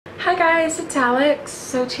Hi guys, it's Alex.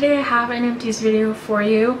 So today I have an Empties video for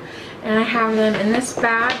you, and I have them in this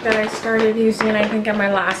bag that I started using I think in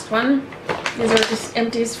my last one. These are just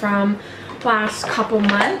Empties from last couple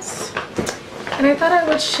months, and I thought I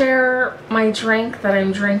would share my drink that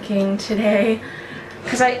I'm drinking today,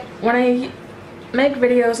 because when I make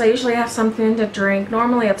videos I usually have something to drink.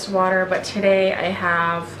 Normally it's water, but today I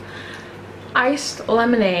have iced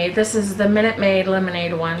lemonade. This is the Minute Maid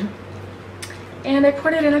lemonade one. And I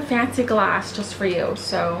put it in a fancy glass just for you.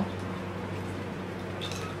 So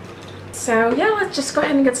yeah, let's just go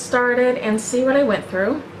ahead and get started and see what I went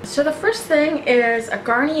through. So the first thing is a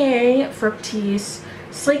Garnier Fructis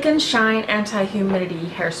Sleek and Shine Anti-Humidity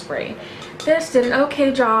Hairspray. This did an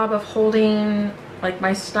okay job of holding like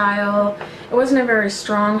my style. It wasn't a very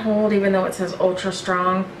strong hold, even though it says ultra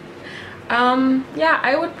strong. Yeah,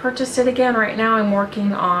 I would purchase it again. Right now I'm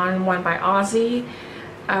working on one by Aussie.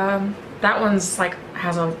 That one's like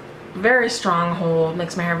has a very strong hold,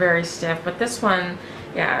 makes my hair very stiff, but this one,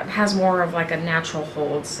 yeah, it has more of like a natural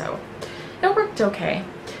hold, so it worked okay.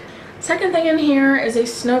 Second thing in here is a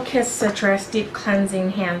Snow Kiss Citrus Deep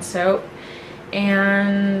Cleansing Hand Soap,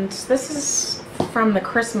 and this is from the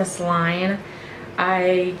Christmas line.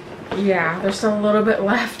 Yeah, there's still a little bit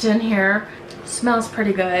left in here. Smells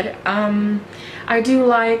pretty good. I do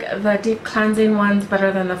like the deep cleansing ones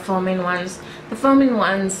better than the foaming ones. The foaming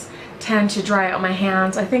ones tend to dry out my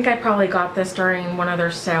hands. I think I probably got this during one of their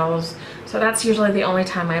sales, so that's usually the only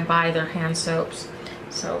time I buy their hand soaps.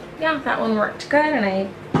 So yeah, that one worked good, and I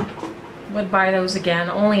would buy those again,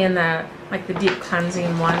 only in the deep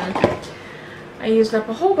cleansing one. I used up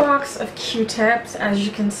a whole box of Q-tips. As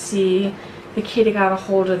you can see, the kitty got a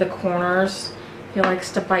hold of the corners. He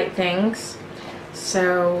likes to bite things.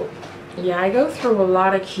 So yeah, I go through a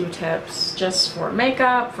lot of Q-tips just for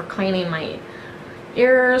makeup, for cleaning my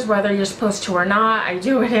ears, whether you're supposed to or not. I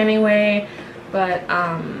do it anyway. But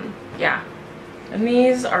yeah, and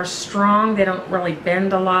these are strong. They don't really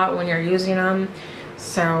bend a lot when you're using them.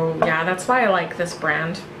 So yeah, that's why I like this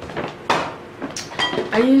brand.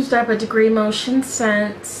 I used up a Degree Motion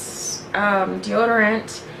Scents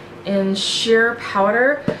deodorant in sheer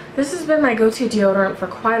powder. This has been my go-to deodorant for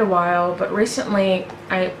quite a while, but recently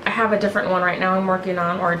I have a different one right now I'm working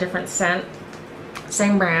on, or a different scent,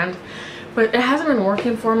 same brand, but it hasn't been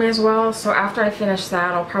working for me as well. So after I finish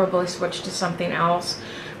that, I'll probably switch to something else.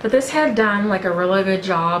 But this had done like a really good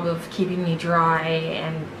job of keeping me dry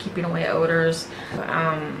and keeping away odors.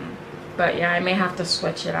 But yeah, I may have to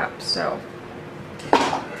switch it up. So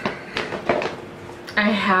I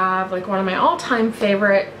have like one of my all-time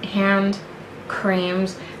favorite hand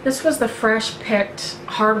creams. This was the Fresh Picked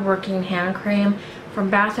Hardworking Hand Cream from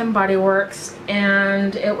Bath & Body Works,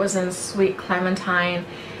 and it was in Sweet Clementine.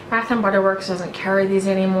 Bath & Body Works doesn't carry these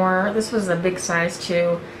anymore. This was a big size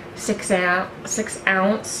too, 6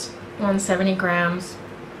 ounce, 170 grams.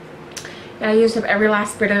 Yeah, I used up every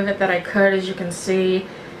last bit of it that I could. As you can see,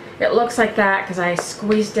 it looks like that because I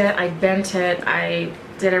squeezed it, I bent it, I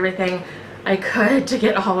did everything I could to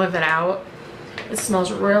get all of it out. It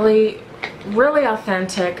smells really, really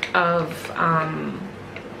authentic of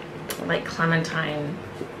like Clementine,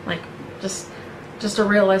 like just a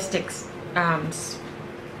realistic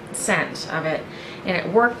scent of it, and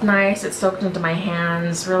it worked nice. It soaked into my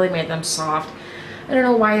hands, really made them soft. I don't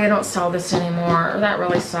know why they don't sell this anymore. That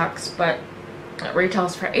really sucks, but it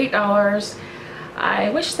retails for $8. I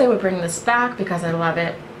wish they would bring this back because I love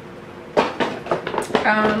it.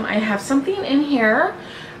 I have something in here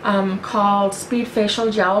called Speed Facial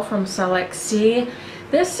Gel from Cellex-C.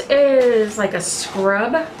 This is like a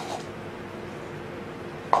scrub.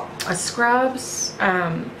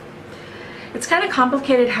 It's kind of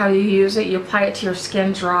complicated how you use it. You apply it to your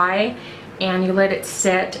skin dry and you let it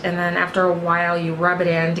sit, and then after a while you rub it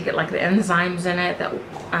in to get like the enzymes in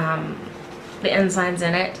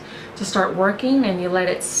it to start working, and you let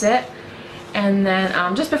it sit. And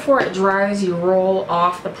then just before it dries, you roll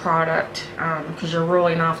off the product because you're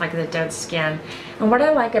rolling off like the dead skin. And what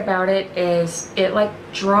I like about it is it like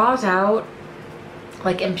draws out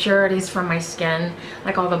like impurities from my skin,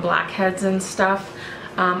 like all the blackheads and stuff.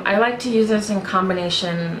 I like to use this in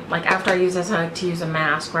combination, like after I use this I like to use a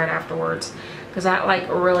mask right afterwards, because that like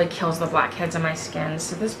really kills the blackheads in my skin.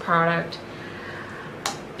 So this product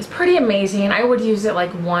is pretty amazing. I would use it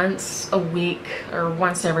like once a week or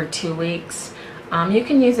once every 2 weeks. You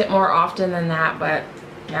can use it more often than that, but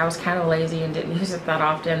yeah, I was kind of lazy and didn't use it that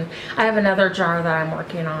often. I have another jar that I'm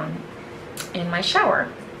working on in my shower.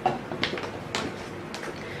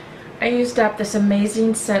 I used up this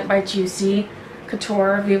amazing scent by Juicy,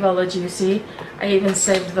 Couture Viva La Juicy. I even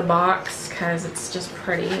saved the box because it's just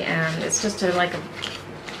pretty, and it's just a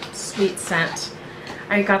sweet scent.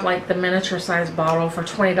 I got like the miniature size bottle for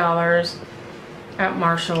 $20 at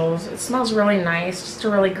Marshall's. It smells really nice, just a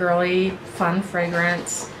really girly, fun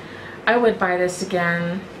fragrance. I would buy this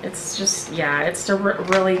again. It's just, yeah, it's a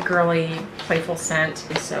really girly, playful scent.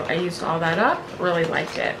 So I used all that up, really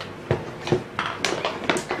liked it.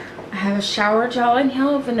 I have a shower gel in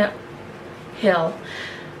here,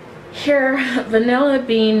 Vanilla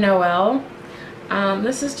Bean Noel.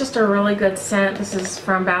 This is just a really good scent. This is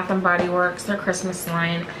from Bath & Body Works, their Christmas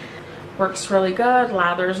line. Works really good,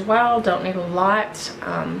 lathers well, don't need a lot.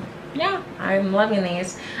 Yeah, I'm loving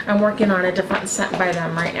these. I'm working on a different scent by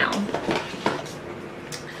them right now.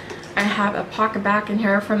 I have a Pocketbac in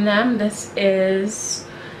here from them. This is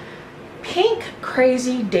Pink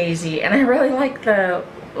Crazy Daisy, and I really like the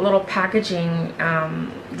little packaging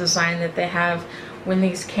design that they have when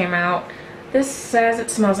these came out. This says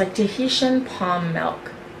it smells like Tahitian palm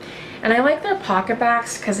milk, and I like their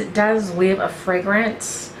Pocketbacs because it does leave a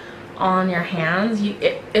fragrance on your hands.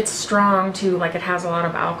 It's strong too, like it has a lot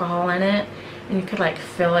of alcohol in it, and you could like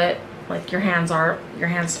feel it, like your hands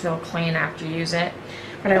feel clean after you use it.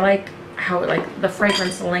 But I like how like the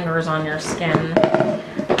fragrance lingers on your skin.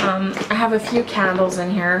 I have a few candles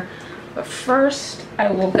in here, but first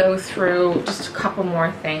I will go through just a couple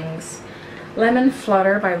more things. Lemon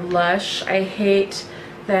Flutter by Lush. I hate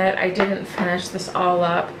that I didn't finish this all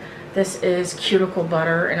up. This is cuticle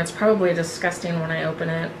butter, and it's probably disgusting when I open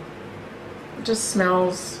it. It just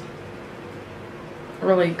smells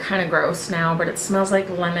really kind of gross now, but it smells like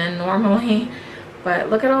lemon normally. But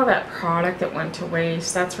look at all that product that went to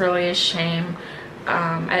waste. That's really a shame.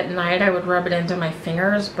 At night I would rub it into my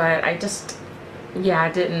fingers, but I just,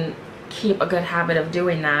 yeah, didn't keep a good habit of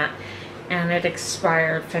doing that. And it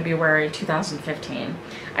expired February 2015.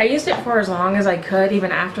 I used it for as long as I could, even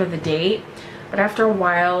after the date. But after a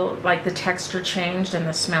while, like the texture changed and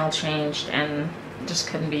the smell changed, and just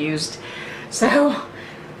couldn't be used. So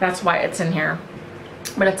that's why it's in here.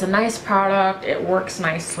 But it's a nice product. It works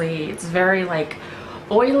nicely. It's very like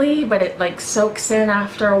oily, but it like soaks in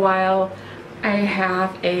after a while. I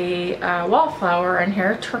have a Wallflower in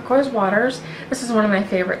here, Turquoise Waters. This is one of my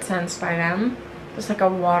favorite scents by them. Just like a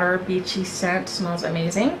water beachy scent. Smells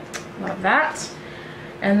amazing. Love that.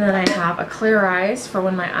 And then I have a Clear Eyes for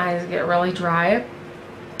when my eyes get really dry.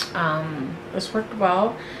 This worked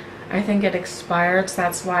well. I think it expired, so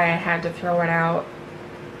that's why I had to throw it out.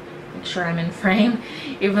 Make sure I'm in frame,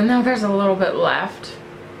 even though there's a little bit left.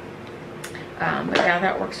 But yeah,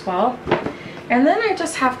 that works well. And then I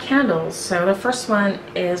just have candles. So the first one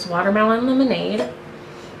is Watermelon Lemonade.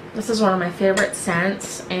 This is one of my favorite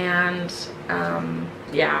scents, and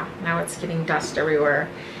yeah, now it's getting dust everywhere.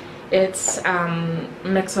 It's a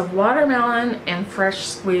mix of watermelon and fresh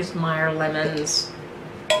squeezed Meyer lemons.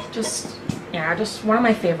 Just, yeah, just one of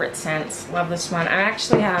my favorite scents. Love this one. I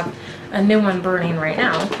actually have a new one burning right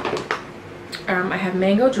now. I have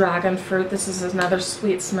Mango Dragonfruit. This is another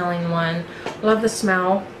sweet smelling one. Love the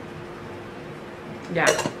smell. Yeah,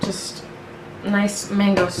 just nice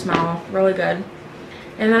mango smell. Really good.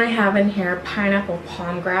 And then I have in here Pineapple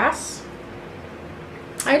Palm Grass.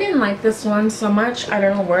 I didn't like this one so much. I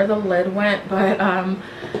don't know where the lid went, but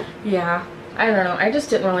yeah, I don't know. I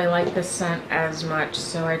just didn't really like this scent as much,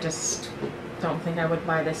 so I just don't think I would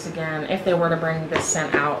buy this again if they were to bring this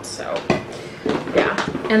scent out. So yeah.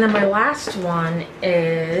 And then my last one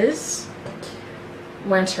is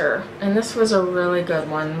Winter, and this was a really good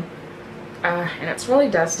one. And it's really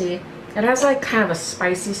dusty. It has like kind of a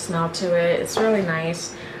spicy smell to it. It's really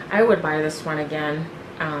nice. I would buy this one again.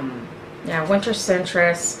 Yeah, Winter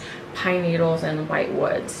Citrus, Pine Needles, and White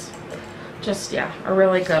Woods. Just, yeah, a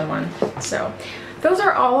really good one. So those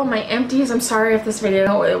are all of my empties. I'm sorry if this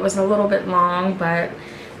video, it was a little bit long, but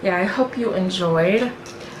yeah, I hope you enjoyed.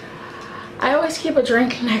 I always keep a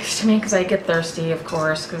drink next to me because I get thirsty, of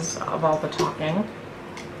course, because of all the talking.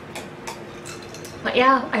 But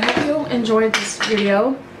yeah, I hope you enjoyed this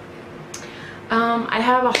video. I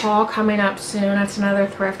have a haul coming up soon. It's another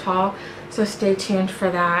thrift haul, so stay tuned for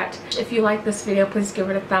that. If you like this video, please give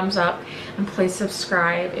it a thumbs up, and please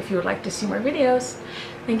subscribe if you would like to see more videos.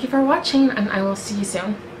 Thank you for watching, and I will see you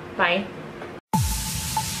soon. Bye.